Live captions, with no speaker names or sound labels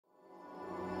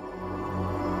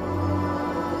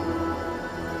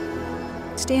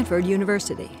Stanford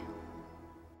University.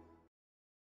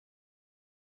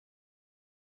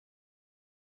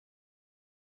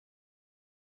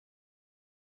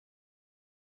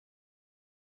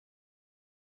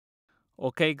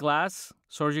 Okay, class,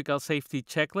 surgical safety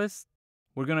checklist.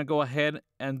 We're going to go ahead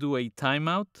and do a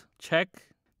timeout. Check.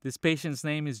 This patient's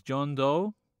name is John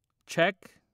Doe. Check.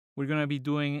 We're going to be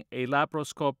doing a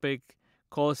laparoscopic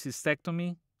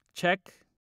cholecystectomy. Check.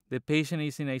 The patient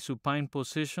is in a supine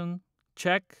position.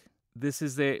 Check. This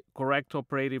is the correct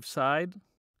operative side.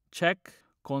 Check.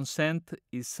 Consent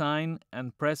is signed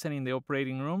and present in the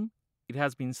operating room. It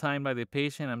has been signed by the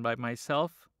patient and by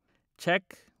myself. Check.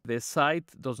 The site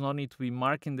does not need to be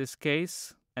marked in this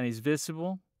case and is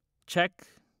visible. Check.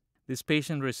 This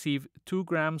patient received 2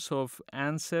 grams of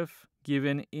ANSEF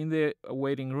given in the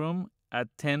waiting room at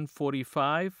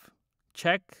 10:45.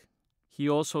 Check. He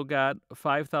also got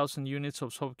 5,000 units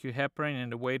of subcu heparin in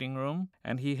the waiting room,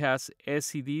 and he has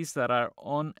SEDs that are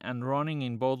on and running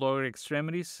in both lower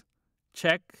extremities.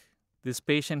 Check. This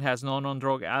patient has no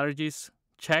non-drug allergies.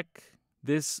 Check.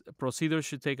 This procedure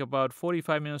should take about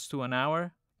 45 minutes to an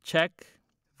hour. Check.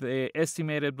 The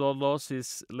estimated blood loss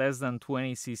is less than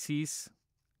 20 cc's.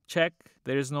 Check.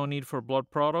 There is no need for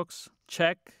blood products.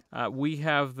 Check. We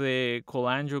have the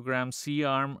cholangiogram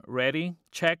C-arm ready.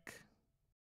 Check.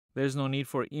 There's no need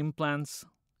for implants.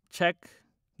 Check.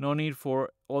 No need for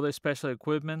other special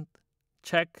equipment.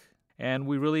 Check. And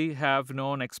we really have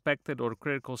no unexpected or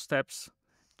critical steps.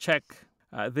 Check.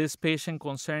 This patient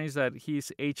concern is that he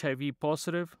is HIV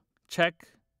positive. Check.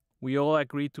 We all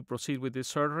agree to proceed with this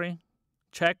surgery.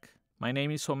 Check. My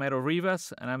name is Homero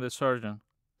Rivas, and I'm the surgeon.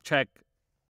 Check.